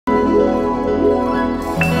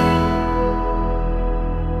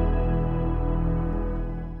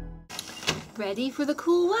ready for the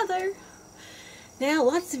cool weather. Now,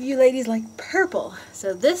 lots of you ladies like purple,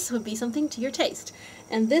 so this would be something to your taste.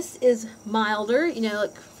 And this is milder, you know,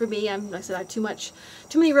 like for me, like I said, I have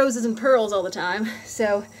too many roses and pearls all the time.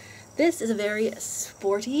 So this is a very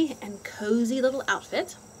sporty and cozy little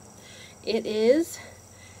outfit. It is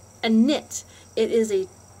a knit. It is a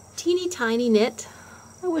teeny tiny knit.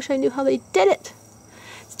 I wish I knew how they did it.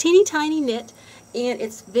 It's teeny tiny knit, and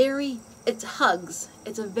it's hugs.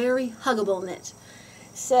 It's a very huggable knit.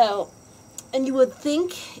 So, and you would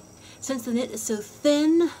think, since the knit is so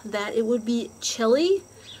thin, that it would be chilly,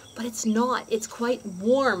 but it's not. It's quite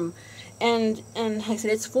warm, and like I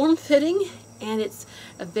said, it's form-fitting, and it's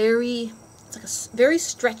like a very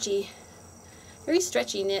stretchy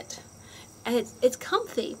knit, and it's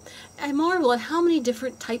comfy. I marvel at how many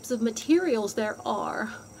different types of materials there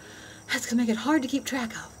are. That's gonna make it hard to keep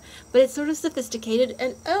track of, but it's sort of sophisticated,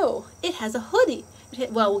 and oh, it has a hoodie.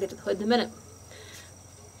 Well, we'll get to the hood in a minute.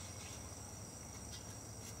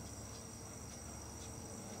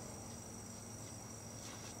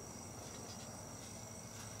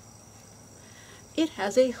 It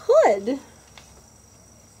has a hood.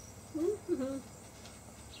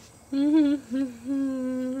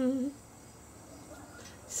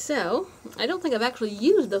 So, I don't think I've actually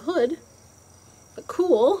used the hood, but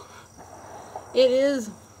cool. It's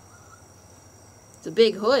a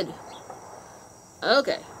big hood.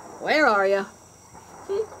 Okay, where are you?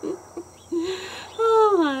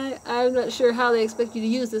 Oh, I'm not sure how they expect you to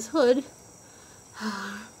use this hood.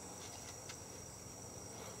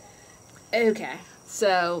 Okay,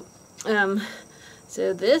 so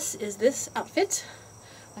this is this outfit.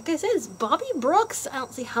 Like I said, it's Bobbie Brooks. I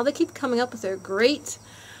don't see how they keep coming up with their great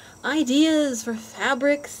ideas for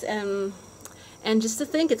fabrics, and just to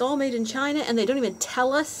think it's all made in China and they don't even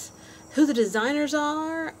tell us who the designers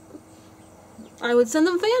are. I would send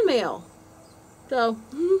them fan mail. So,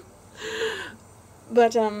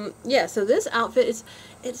 but yeah. So this outfit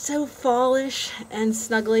it's so fallish and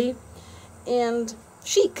snuggly and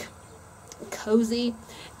chic. Cozy,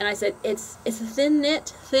 and I said it's a thin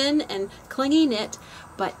and clingy knit,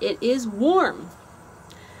 but it is warm.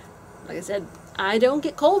 Like I said, I don't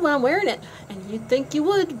get cold when I'm wearing it, and you'd think you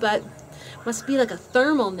would, but it must be like a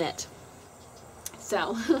thermal knit.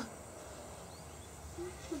 So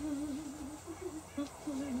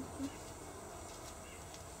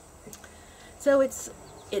so it's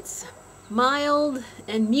mild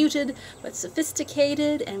and muted, but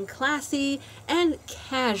sophisticated and classy and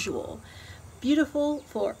casual. Beautiful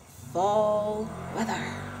for fall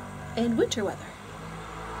weather and winter weather.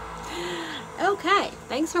 Okay,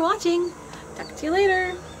 thanks for watching. Talk to you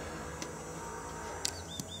later.